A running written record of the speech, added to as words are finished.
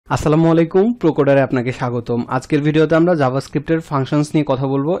আসসালামু আলাইকুম প্রোকোডারে আপনাকে স্বাগতম। আজকের ভিডিওতে আমরা জাভাস্ক্রিপ্টের ফাংশনস নিয়ে কথা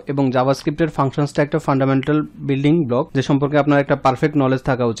বলবো এবং জাভাস্ক্রিপ্টের ফাংশনসটা একটা ফান্ডামেন্টাল বিল্ডিং ব্লক যে সম্পর্কে আপনার একটা পারফেক্ট নলেজ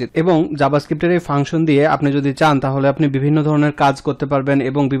থাকা উচিত। এবং জাভাস্ক্রিপ্টের এই ফাংশন দিয়ে আপনি যদি চান তাহলে আপনি বিভিন্ন ধরনের কাজ করতে পারবেন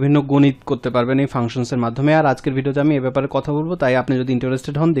এবং বিভিন্ন গণিত করতে পারবেন এই ফাংশনসের মাধ্যমে। আর আজকের ভিডিওতে আমি এই ব্যাপারে কথা বলবো, তাই আপনি যদি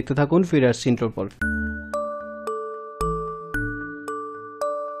ইন্টারেস্টেড হন দেখতে থাকুন। ফিরে আসছি ইন্ট্রোর পর।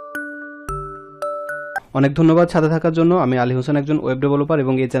 অনেক ধন্যবাদ সাথে থাকার জন্য। আমি আলী হোসেন, একজন ওয়েব ডেভেলপার,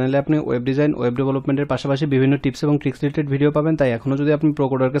 এবং এই চ্যানেলে আপনি ওয়েব ডিজাইন, ওয়েব ডেভেলপমেন্টের পাশাপাশি বিভিন্ন টিপস এবং ট্রিক্স রিলেটেড ভিডিও পাবেন। তাই এখনও যদি আপনি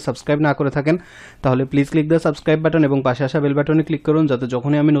প্রোকোডারকে সাবস্ক্রাইব না করে থাকেন তাহলে please click the subscribe button এবং পাশে আসা বেল বাটনে ক্লিক করুন, যাতে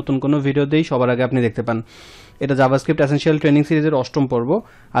যখনই আমি নতুন কোনো ভিডিও দিই সবার আগে আপনি দেখতে পান। এটা জাভাস্ক্রিপ্ট এসেনশিয়াল ট্রেনিং সিরিজের 8ম পর্ব,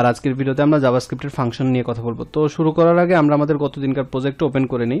 আর আজকের ভিডিওতে আমরা জাভাস্ক্রিপ্টের ফাংশন নিয়ে কথা বলবো। তো শুরু করার আগে আমরা আমাদের গতদিনকার প্রজেক্টটা ওপেন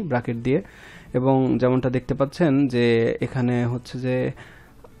করে নিই ব্র্যাকেট দিয়ে, এবং যেমনটা দেখতে পাচ্ছেন যে এখানে হচ্ছে যে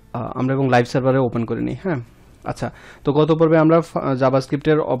আমরা এবং লাইভ সার্ভারে ওপেন করে নিই। হ্যাঁ, আচ্ছা, তো গত পর্বে আমরা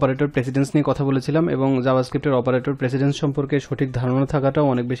জাভাস্ক্রিপ্টের অপারেটর প্রেসিডেন্স নিয়ে কথা বলেছিলাম, এবং জাভাস্ক্রিপ্টের অপারেটর প্রেসিডেন্স সম্পর্কে সঠিক ধারণা থাকাটাও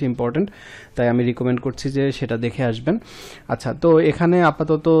অনেক বেশি ইম্পর্টেন্ট, তাই আমি রিকমেন্ড করছি যে সেটা দেখে আসবেন। আচ্ছা, তো এখানে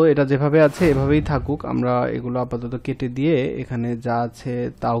আপাতত এটা যেভাবে আছে এভাবেই থাকুক। আমরা এগুলো আপাতত কেটে দিয়ে এখানে যা আছে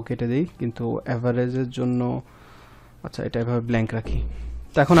তাও কেটে দিই, কিন্তু অ্যাভারেজের জন্য আচ্ছা এটা এভাবে ব্ল্যাঙ্ক রাখি।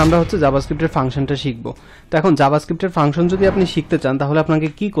 তো এখন আমরা হচ্ছে জাভাস্ক্রিপ্টের ফাংশনটা শিখব। তো এখন জাভাস্ক্রিপ্টের ফাংশন যদি আপনি শিখতে চান তাহলে আপনাকে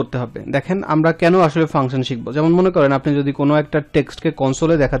কি করতে হবে দেখেন, আমরা কেন আসলে ফাংশন শিখব। যেমন মনে করেন আপনি যদি কোনো একটা টেক্সটকে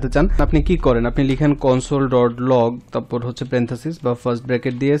কনসোলে দেখাতে চান, আপনি কি করেন, আপনি লিখেন কনসোল ডট লগ, তারপর হচ্ছে প্যারেনথেসিস বা ফার্স্ট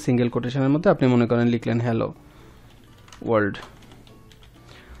ব্র্যাকেট দিয়ে সিঙ্গেল কোটেশনের মধ্যে আপনি মনে করেন লিখলেন হ্যালো ওয়ার্ল্ড।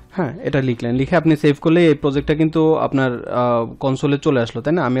 হ্যাঁ, এটা লিখলেন, লিখে আপনি সেভ করলে এই প্রজেক্টটা কিন্তু আপনার কনসোলে চলে আসলো,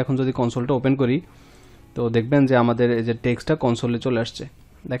 তাই না? আমি এখন যদি কনসোলটা ওপেন করি তো দেখবেন যে আমাদের এই যে টেক্সটটা কনসোলে চলে আসছে।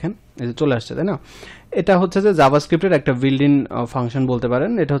 দেখেন এই যে চলে আসছে, তাই না? এটা হচ্ছে যে জাভাস্ক্রিপ্টের একটা বিল্ট ইন ফাংশন বলতে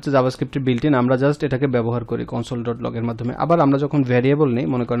পারেন। এটা হচ্ছে জাভাস্ক্রিপ্টের বিল্ট ইন, আমরা জাস্ট এটাকে ব্যবহার করি কনসোল ডট লগ এর মাধ্যমে। আবার আমরা যখন ভ্যারিয়েবল নেই,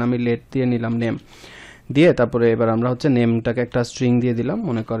 মনে করেন আমি লেট দিয়ে নিলাম নেম দিয়ে, তারপরে এবার আমরা হচ্ছে নেমটাকে একটা স্ট্রিং দিয়ে দিলাম,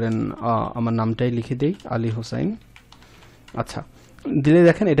 মনে করেন আমার নামটাই লিখে দিই আলী হোসাইন। আচ্ছা, দিলে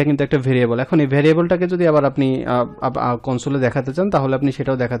দেখেন এটা কিন্তু একটা ভেরিয়েবল। এখন এই ভেরিয়েবলটাকে যদি আবার আপনি কনসোলে দেখাতে চান তাহলে আপনি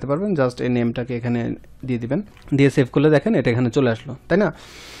সেটাও দেখাতে পারবেন। জাস্ট এই নেমটাকে এখানে দিয়ে দিবেন, দিয়ে সেভ করলে দেখেন এটা এখানে চলে আসলো, তাই না?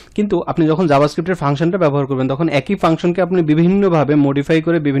 কিন্তু আপনি যখন জাভাস্ক্রিপ্টের ফাংশনটা ব্যবহার করবেন তখন একই ফাংশনকে আপনি বিভিন্নভাবে মডিফাই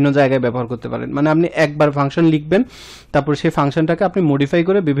করে বিভিন্ন জায়গায় ব্যবহার করতে পারেন। মানে আপনি একবার ফাংশন লিখবেন, তারপর সেই ফাংশনটাকে আপনি মডিফাই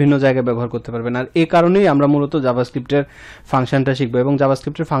করে বিভিন্ন জায়গায় ব্যবহার করতে পারবেন। আর এই কারণেই আমরা মূলত জাভাস্ক্রিপ্টের ফাংশনটা শিখবো, এবং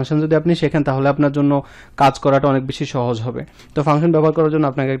জাভাস্ক্রিপ্টের ফাংশন যদি আপনি শেখেন তাহলে আপনার জন্য কাজ করাটা অনেক বেশি সহজ হবে। তো ফাংশন ব্যবহার করার জন্য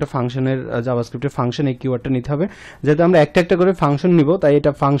আপনাকে একটা ফাংশনের জাভাস্ক্রিপ্টের ফাংশন এই কিওয়ার্ডটা নিতে হবে। যেহেতু আমরা একটা একটা করে ফাংশন নিব তাই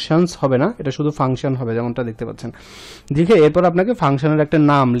এটা ফাংশনস হবে না, এটা শুধু ফাংশন হবে, যেমনটা দেখতে পাচ্ছেন। লিখে এরপর আপনাকে ফাংশনের একটা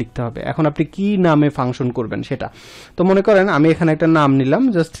নাম লিখতে হবে। এখন আপনি কি নামে ফাংশন করবেন সেটা, তো মনে করেন আমি এখানে একটা নাম নিলাম,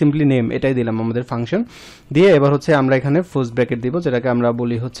 জাস্ট সিম্পলি নেম, এটাই দিলাম আমাদের ফাংশন দিয়ে। এবার হচ্ছে আমরা এখানে ফার্স্ট ব্র্যাকেট দিব, যেটাকে আমরা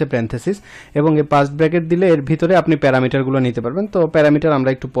বলি হচ্ছে প্যারেনথেসিস, এবং এই ফার্স্ট ব্র্যাকেট দিলে এর ভিতরে আপনি প্যারামিটারগুলো নিতে পারবেন। তো প্যারামিটার আমরা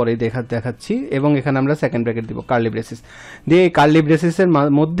একটু পরেই দেখাচ্ছি, এবং এখানে আমরা সেকেন্ড ব্র্যাকেট দিব কার্লি ব্রেসিস দিয়ে। এই কার্লি ব্রেসিসের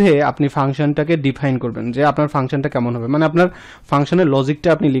মধ্যে আপনি ফাংশনটাকে ডিফাইন করবেন যে আপনার ফাংশনটা কেমন হবে, মানে আপনার ফাংশনের লজিকটা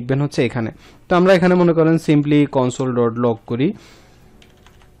আপনি লিখবেন হচ্ছে এখানে। তো আমরা এখানে মনে করেন সিম্পলি কনসোল ডট লগ করি,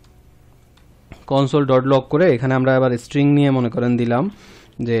 কনসোল ডট লগ করে এখানে আমরা আবার স্ট্রিং নিয়ে মনে করেন দিলাম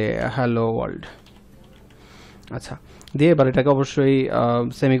যে হ্যালো ওয়ার্ল্ড। আচ্ছা, দিয়ে এবার এটাকে অবশ্যই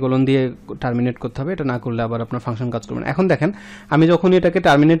সেমিকোলন দিয়ে টার্মিনেট করতে হবে, এটা না করলে আবার আপনার ফাংশন কাজ করবে না। এখন দেখেন আমি যখনই এটাকে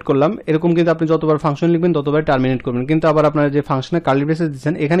টার্মিনেট করলাম, এরকম কিন্তু আপনি যতবার ফাংশন লিখবেন ততবার টার্মিনেট করবেন, কিন্তু আবার আপনার যে ফাংশনে কার্লি ব্রেসেস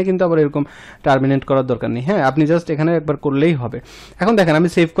দিচ্ছেন এখানে কিন্তু আবার এরকম টার্মিনেট করার দরকার নেই। হ্যাঁ, আপনি জাস্ট এখানে একবার করলেই হবে। এখন দেখেন আমি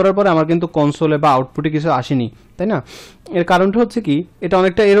সেভ করার পরে আমার কিন্তু কনসোলে বা আউটপুটে কিছু আসেনি, তাই না? এর কারণটা হচ্ছে কি, এটা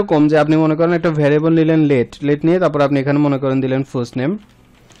অনেকটা এরকম যে আপনি মনে করেন একটা ভ্যারিয়েবল নিলেন লেট নিয়ে, তারপর আপনি এখানে মনে করেন দিলেন ফার্স্ট নেম।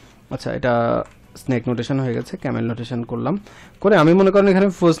 আচ্ছা, এটা স্নেক নোটেশন হয়ে গেছে, ক্যামেল নোটেশন করলাম করে আমি মনে করেন এখানে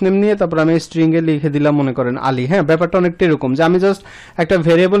ফার্স্ট নেম নিয়ে তারপর আমি স্ট্রিং এ লিখে দিলাম মনে করেন আলী। হ্যাঁ, ব্যাপারটা অনেকটা এরকম যে আমি জাস্ট একটা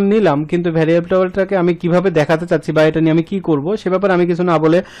ভেরিয়েবল নিলাম, কিন্তু ভেরিয়েবলটাকে আমি কিভাবে দেখাতে চাচ্ছি বা এটা নিয়ে আমি কি করব সে ব্যাপারে আমি কিছু না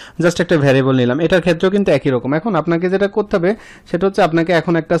বলে জাস্ট একটা ভেরিয়েবল নিলাম। এটার ক্ষেত্রেও কিন্তু একই রকম। এখন আপনাকে যেটা করতে হবে সেটা হচ্ছে আপনাকে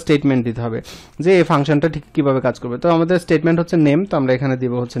এখন একটা স্টেটমেন্ট দিতে হবে যে এই ফাংশনটা ঠিক কিভাবে কাজ করবে। তো আমাদের স্টেটমেন্ট হচ্ছে নেম, তো আমরা এখানে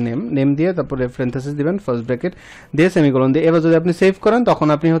দিব হচ্ছে নেম দিয়ে তারপরে প্যারেনথেসিস দিবেন, ফার্স্ট ব্র্যাকেট দিয়ে সেমিকোলন দিয়ে। এবার যদি আপনি সেভ করেন তখন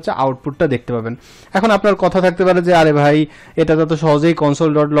আপনি হচ্ছে আউটপুটটা দেখতে পাবেন। এখন আপনার কথা থাকতে পারে যে আরে ভাই এটা তো সহজেই কনসোল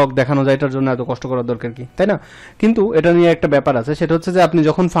ডট লগ দেখানো যায়, এটার জন্য এত কষ্ট করার দরকার কি, তাই না? কিন্তু এটা নিয়ে একটা ব্যাপার আছে, সেটা হচ্ছে যে আপনি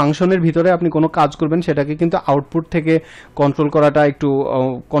যখন ফাংশনের ভিতরে আপনি কোনো কাজ করবেন সেটাকে কিন্তু আউটপুট থেকে কন্ট্রোল করাটা একটু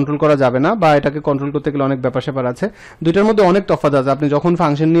কন্ট্রোল করা যাবে না, বা এটাকে কন্ট্রোল করতে গেলে অনেক ব্যাপার স্যাপার আছে। দুইটার মধ্যে অনেক তফাৎ আছে। আপনি যখন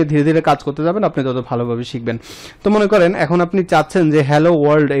ফাংশন নিয়ে ধীরে ধীরে কাজ করতে যাবেন আপনি তত ভালোভাবে শিখবেন। তো মনে করেন এখন আপনি চাচ্ছেন যে হ্যালো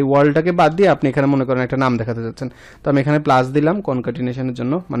ওয়ার্ল্ড, এই ওয়ার্ল্ডটাকে বাদ দিয়ে আপনি এখানে মনে করেন একটা নাম দেখাতে যাচ্ছেন। তো আমি এখানে প্লাস দিলাম কনকাটিনেশনের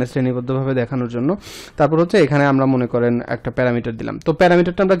জন্য, মানে শ্রেণীবদ্ধভাবে দেখানোর জন্য। তারপর হচ্ছে এখানে আমরা মনে করেন একটা প্যারামিটার দিলাম। তো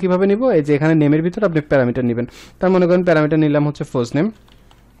প্যারামিটারটা আমরা কিভাবে নিব, এই যে এখানে নেমের ভিতর আপনি প্যারামিটার নেবেন। তার মনে করেন প্যারামিটার নিলাম হচ্ছে ফার্স্ট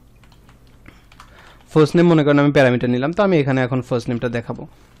নেম মনে করেন আমি প্যারামিটার নিলাম। তো আমি এখানে এখন ফার্স্ট নেমটা দেখাবো।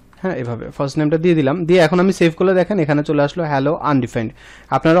 হ্যাঁ, এভাবে ফার্স্ট নেমটা দিয়ে দিলাম, দিয়ে এখন আমি সেভ করলে দেখেন এখানে চলে আসলো হ্যালো আনডিফাইন্ড।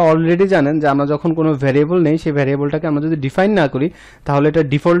 আপনারা অলরেডি জানেন যে আমরা যখন কোনো ভ্যারিয়েবল নেই সেই ভ্যারিয়েবলটাকে আমরা যদি ডিফাইন না করি তাহলে এটা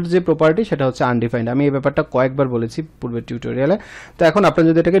ডিফল্ট যে প্রপার্টি সেটা হচ্ছে আনডিফাইন্ড। আমি এই ব্যাপারটা কয়েকবার বলেছি পূর্বের টিউটোরিয়ালে। তো এখন আপনি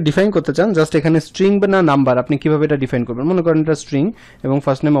যদি এটাকে ডিফাইন করতে চান, জাস্ট এখানে স্ট্রিং বা না নাম্বার আপনি কিভাবে এটা ডিফাইন করবেন। মনে করেন এটা স্ট্রিং এবং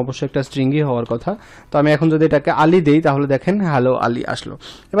ফার্স্ট নেম অবশ্যই একটা স্ট্রিংই হওয়ার কথা। তো আমি এখন যদি এটাকে আলি দেই তাহলে দেখেন হ্যালো আলি আসলো।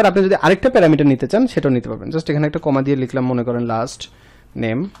 এবার আপনি যদি আরেকটা প্যারামিটার নিতে চান সেটাও নিতে পারবেন। জাস্ট এখানে একটা কমা দিয়ে লিখলাম মনে করেন লাস্ট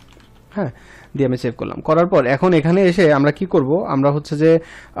নেম, হ্যাঁ, দিয়ে আমি সেভ করলাম। করার পর এখন এখানে এসে আমরা কি করব, আমরা হচ্ছে যে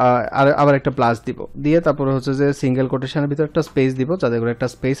আবার একটা প্লাস দিব, দিয়ে তারপরে হচ্ছে যে সিঙ্গেল কোটেশনের ভিতর একটা স্পেস দিব যাতে করে একটা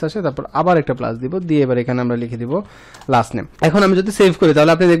স্পেস আসে, তারপর আবার একটা প্লাস দিব, দিয়ে এবার এখানে আমরা লিখে দিব লাস্ট নেম। এখন আমি যদি সেভ করি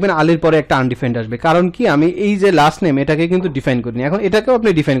তাহলে আপনি দেখবেন আলির পরে একটা আনডিফাইন্ড আসবে, কারণ কি আমি এই যে লাস্ট নেম এটাকে কিন্তু ডিফাইন করিনি। এখন এটাকেও আপনি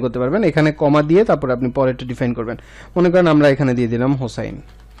ডিফাইন করতে পারবেন, এখানে কমা দিয়ে তারপরে আপনি পরে একটা ডিফাইন করবেন। মনে করেন আমরা এখানে দিয়ে দিলাম হোসাইন।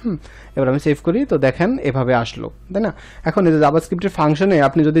 এবার আমি সেভ করি, তো দেখেন এভাবে আসলো, তাই না। এখন এই যে জাভাস্ক্রিপ্টের ফাংশনে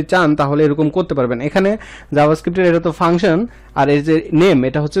আপনি যদি চান তাহলে এরকম করতে পারবেন। এখানে জাভাস্ক্রিপ্টের এটা তো ফাংশন, আর এই যে নেম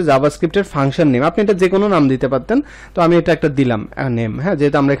এটা হচ্ছে জাভাস্ক্রিপ্টের ফাংশন নেম। আপনি এটা যে কোনো নাম দিতে পারতেন, তো আমি এটা একটা দিলাম নেম, হ্যাঁ,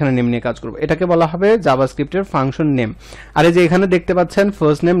 যেহেতু আমরা এখানে নেম নিয়ে কাজ করবো। এটাকে বলা হবে জাভাস্ক্রিপ্টের ফাংশন নেম। আর এই যে এখানে দেখতে পাচ্ছেন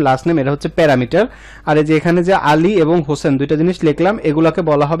ফার্স্ট নেম লাস্ট নেম, এটা হচ্ছে প্যারামিটার। আর এই যে এখানে যে আলী এবং হোসেন দুইটা জিনিস লিখলাম, এগুলাকে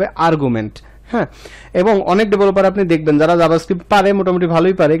বলা হবে আর্গুমেন্ট। হ্যাঁ, এবং অনেক ডেভেলপার আপনি দেখবেন যারা জাভাস্ক্রিপ্ট পারে, মোটামুটি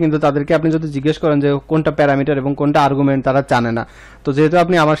ভালোই পারে, কিন্তু তাদেরকে আপনি যদি জিজ্ঞেস করেন যে কোনটা প্যারামিটার এবং কোনটা আর্গুমেন্ট, তারা জানে না। তো যেহেতু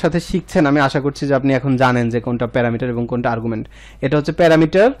আপনি আমার সাথে শিখছেন, আমি আশা করছি যে আপনি এখন জানেন যে কোনটা প্যারামিটার এবং কোনটা আর্গুমেন্ট। এটা হচ্ছে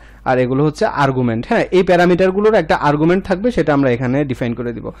প্যারামিটার আর এগুলো হচ্ছে আর্গুমেন্ট। হ্যাঁ, এই প্যারামিটারগুলোর একটা আর্গুমেন্ট থাকবে, সেটা আমরা এখানে ডিফাইন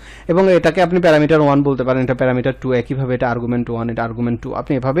করে দিব। এবং এটাকে আপনি প্যারামিটার 1 বলতে পারেন, এটা প্যারামিটার 2, একইভাবে এটা আর্গুমেন্ট 1, এটা আর্গুমেন্ট 2।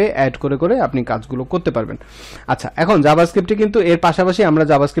 আপনি এভাবে অ্যাড করে করে আপনি কাজগুলো করতে পারবেন। আচ্ছা, এখন জাভাস্ক্রিপ্টে কিন্তু এর পাশাপাশি আমরা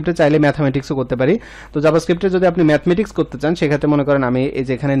জাভাস্ক্রিপ্টে চাইলে ম্যাথমেটিক্সও করতে পারি। তো জাভাস্ক্রিপ্টে যদি আপনি ম্যাথমেটিক্স করতে চান, সেক্ষেত্রে মনে করেন আমি এই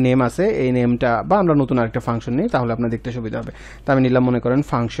যে এখানে নেম আছে, এই নেমটা বা আমরা নতুন আরেকটা ফাংশন নিই, তাহলে আপনার দেখতে সুবিধা হবে। তো আমি নিলাম মনে করেন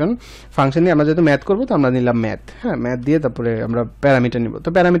ফাংশন নিয়ে আমরা যেহেতু ম্যাথ করবো, তো আমরা নিলাম ম্যাথ। হ্যাঁ, ম্যাথ দিয়ে তারপরে আমরা প্যারামিটার নিব। তো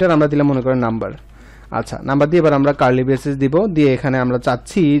প্যারামিটার আমরা দিলাম মনে করেন নাম্বার। আচ্ছা, নাম্বার দিয়ে এবার আমরা কার্লি ব্রেসেস দিব, দিয়ে এখানে আমরা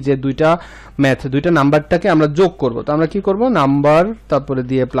চাচ্ছি যে দুইটা নাম্বারটাকে আমরা যোগ করব। তো আমরা কি করব, নাম্বার তারপরে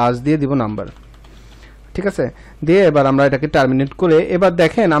দিয়ে প্লাস দিয়ে দিব নাম্বার, ঠিক আছে। দিয়ে এবার আমরা এটাকে টার্মিনেট করে এবার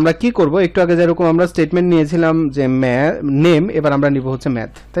দেখেন আমরা কি করব, একটু আগে যেরকম আমরা স্টেটমেন্ট নিয়েছিলাম যে নেম, এবার আমরা নিব হচ্ছে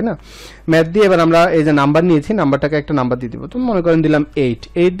ম্যাথ, তাই না। ম্যাথ দিয়ে এবার আমরা এই যে নাম্বার নিয়েছি, নাম্বারটাকে একটা নাম্বার দিয়ে দিব। তো মনে করেন দিলাম 8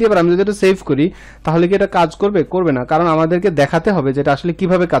 দিয়ে এবার আমি যদি এটা সেভ করি তাহলে কি এটা কাজ করবে? করবে না, কারণ আমাদেরকে দেখাতে হবে যে এটা আসলে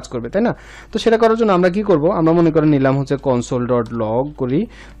কিভাবে কাজ করবে, তাই না। তো সেটা করার জন্য আমরা কি করব, আমরা মনে করেন নিলাম হচ্ছে console.log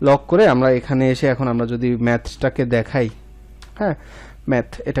লগ করে আমরা এখানে এসে এখন আমরা যদি ম্যাথটাকে দেখাই, হ্যাঁ, ম্যাথ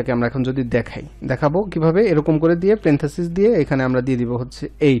এটাকে আমরা এখন যদি দেখাবো কিভাবে, এরকম করে দিয়ে প্যারেনথেসিস দিয়ে এখানে আমরা দিয়ে দিব হচ্ছে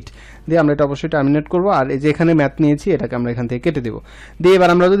 8 দিয়ে আমরা এটা অবশ্যই টার্মিনেট করব। আর এই যে এখানে ম্যাথ নিয়েছি এটাকে আমরা এখান থেকে কেটে দেব। দিয়ে এবার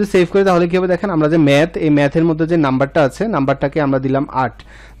আমরা যদি সেভ করি তাহলে কি হবে দেখেন, আমরা যে ম্যাথ, এই ম্যাথের মধ্যে যে নাম্বারটা আছে, নাম্বারটাকে আমরা দিলাম 8।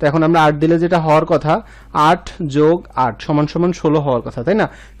 তো এখন আমরা 8 দিলে যেটা হওয়ার কথা 8 যোগ 8 সমান 16 হওয়ার কথা, তাই না।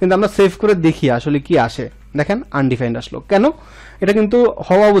 কিন্তু আমরা সেভ করে দেখি আসলে কি আসে, দেখেন আনডিফাইন্ড আসলো। কেন? এটা কিন্তু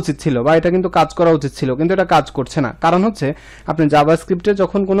হওয়া উচিত ছিল বা এটা কিন্তু কাজ করা উচিত ছিল, কিন্তু এটা কাজ করছে না। কারণ হচ্ছে আপনি জাভাস্ক্রিপ্টে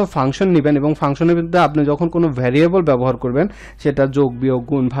যখন কোনো ফাংশন নেবেন এবং ফাংশনের মধ্যে আপনি যখন কোনো ভ্যারিয়েবল ব্যবহার করবেন, সেটা যোগ বিয়োগ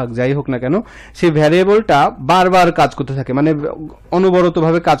গুণ ভাগ যাই হোক না কেন, সেই ভ্যারিয়েবলটা বারবার কাজ করতে থাকে, মানে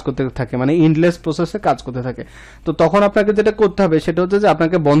অনবরতভাবে কাজ করতে থাকে, মানে ইন্ডলেস প্রসেসে কাজ করতে থাকে। তো তখন আপনাকে যেটা করতে হবে সেটা হচ্ছে যে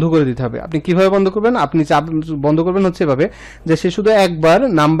আপনাকে বন্ধ করে দিতে হবে। আপনি কিভাবে বন্ধ করবেন? আপনি বন্ধ করবেন হচ্ছে এভাবে যে সে শুধু একবার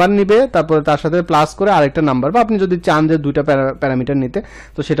নাম্বার নিবে, তারপরে তার সাথে প্লাস করে আরেকটা নাম্বার, বা আপনি যদি চান যে দুইটা প্যারামিটার নিতে,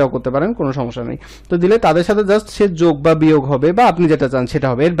 তো সেটাও করতে পারেন, কোনো সমস্যা নেই। তো দিলে তাদের সাথে জাস্ট সে যোগ বা বিয়োগ হবে, বা আপনি যেটা চান সেটা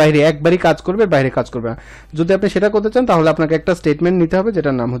হবে, এর বাইরে একবারই কাজ করবে, এর বাইরে কাজ করবে না। যদি আপনি সেটা করতে চান তাহলে আপনাকে একটা স্টেটমেন্ট নিতে হবে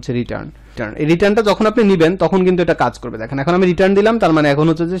যেটার নাম হচ্ছে রিটার্ন। এই রিটার্নটা যখন আপনি নেবেন তখন কিন্তু এটা কাজ করবে। দেখেন এখন আমি রিটার্ন দিলাম, তার মানে এখন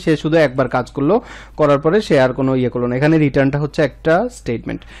হচ্ছে যে সে শুধু একবার কাজ করলো, করার পরে সে আর কোনো ইয়ে করলো না। এখানে রিটার্নটা হচ্ছে একটা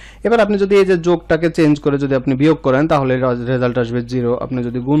স্টেটমেন্ট। এবার আপনি যদি এই যে যোগটাকে চেঞ্জ করে যদি আপনি বিয়োগ করেন তাহলে রেজাল্ট আসবে 0। আপনি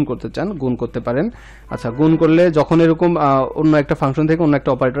যদি গুণ করতে চান গুণ করতে পারেন। আচ্ছা, গুণ করলে যখন এরকম অন্য একটা ফাংশন থেকে অন্য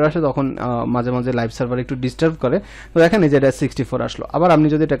একটা অপারেটর আসে তখন মাঝে মাঝে লাইভ সার্ভার একটু ডিস্টার্ব করে। তো দেখেন এই যে এটা 64 আসলো। আবার আপনি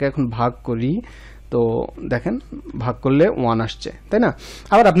যদি এটাকে এখন ভাগ করি, তো দেখেন ভাগ করলে 1 আসছে, তাই না।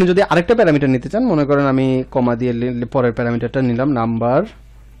 আবার আপনি যদি আরেকটা প্যারামিটার নিতে চান, মনে করেন আমি কমা দিয়ে পরের প্যারামিটারটা নিলাম নাম্বার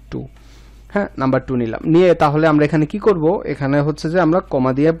 2, হ্যাঁ, নাম্বার 2 নিলাম, নিয়ে তাহলে আমরা এখানে কি করব, এখানে হচ্ছে যে আমরা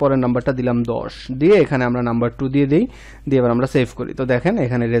কমা দিয়ে পরের নাম্বারটা দিলাম 10, দিয়ে এখানে আমরা নাম্বার 2 দিয়ে দিই, দিয়ে এবার আমরা সেভ করি। তো দেখেন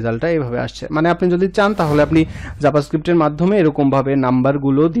এখানে রেজাল্টটা এইভাবে আসছে। মানে আপনি যদি চান তাহলে আপনি জাভাস্ক্রিপ্টের মাধ্যমে এরকমভাবে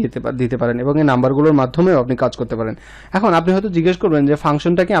নাম্বারগুলো দিতে পারেন এবং এই নাম্বারগুলোর মাধ্যমেও আপনি কাজ করতে পারেন। এখন আপনি হয়তো জিজ্ঞেস করবেন যে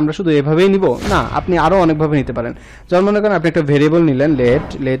ফাংশনটাকে আমরা শুধু এভাবেই নিব? না, আপনি আরও অনেকভাবে নিতে পারেন। যেমন মনে করেন আপনি একটা ভেরিয়েবল নিলেন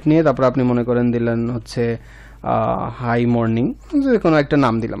লেট নিয়ে তারপর আপনি মনে করেন দিলেন হচ্ছে হাই মর্নিং, যে কোনো একটা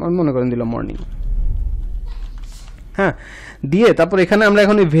নাম দিলাম, আমি মনে করেন দিলাম মর্নিং। হ্যাঁ, দিয়ে তারপর এখানে আমরা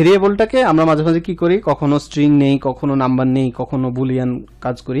এখন এই ভেরিয়েবলটাকে আমরা মাঝে মাঝে কি করি, কখনো স্ট্রিং নেই, কখনো নাম্বার নেই, কখনো বুলিয়ান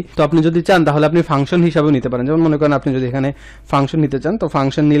কাজ করি। তো আপনি যদি চান তাহলে আপনি ফাংশন হিসাবেও নিতে পারেন। যেমন মনে করেন আপনি যদি এখানে ফাংশন নিতে চান, তো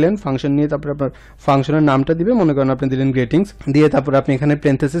ফাংশন নিলেন, ফাংশন নিয়ে তারপরে আপনার ফাংশনের নামটা দিবে, মনে করেন আপনি দিলেন গ্রেটিংস, দিয়ে তারপরে আপনি এখানে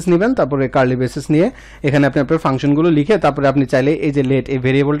প্যারেনথেসিস নেবেন, তারপরে কার্লি ব্রেসেস নিয়ে এখানে আপনি আপনার ফাংশনগুলো লিখে তারপরে আপনি চাইলে এই যে লেট এই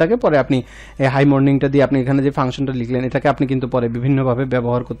ভেরিয়েবলটাকে পরে আপনি এই হাই মর্নিংটা দিয়ে আপনি এখানে যে ফাংশনটা লিখলেন এটাকে আপনি কিন্তু পরে বিভিন্নভাবে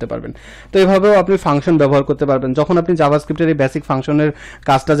ব্যবহার করতে পারবেন। তো এভাবেও আপনি ফাংশন ব্যবহার করতে পারবেন। যখন আপনি জাভাস্ক্রিপ্টের এই বেসিক ফাংশনের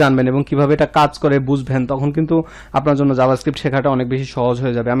কাজটা জানবেন এবং কিভাবে এটা কাজ করে বুঝবেন, তখন কিন্তু আপনার জন্য জাভাস্ক্রিপ্ট শেখাটা অনেক বেশি সহজ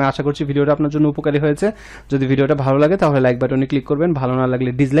হয়ে যাবে। আমি আশা করছি ভিডিওটা আপনার জন্য উপকারী হয়েছে। যদি ভিডিওটা ভালো লাগে তাহলে লাইক বাটনে ক্লিক করবেন, ভালো না লাগলে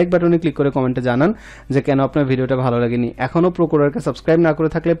ডিসলাইক বাটনে ক্লিক করে কমেন্টে জানান যে কেন আপনার ভিডিওটা ভালো লাগেনি। এখনও প্রোকোডারকে সাবস্ক্রাইব না করে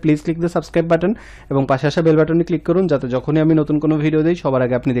থাকলে please click the subscribe button এবং পাশে আসা বেল বাটনে ক্লিক করুন, যাতে যখনই আমি নতুন কোনো ভিডিও দিই সবার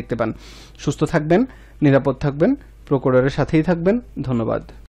আগে আপনি দেখতে পান। সুস্থ থাকবেন, নিরাপদ থাকবেন, প্রোকোডারের সাথেই থাকবেন। ধন্যবাদ।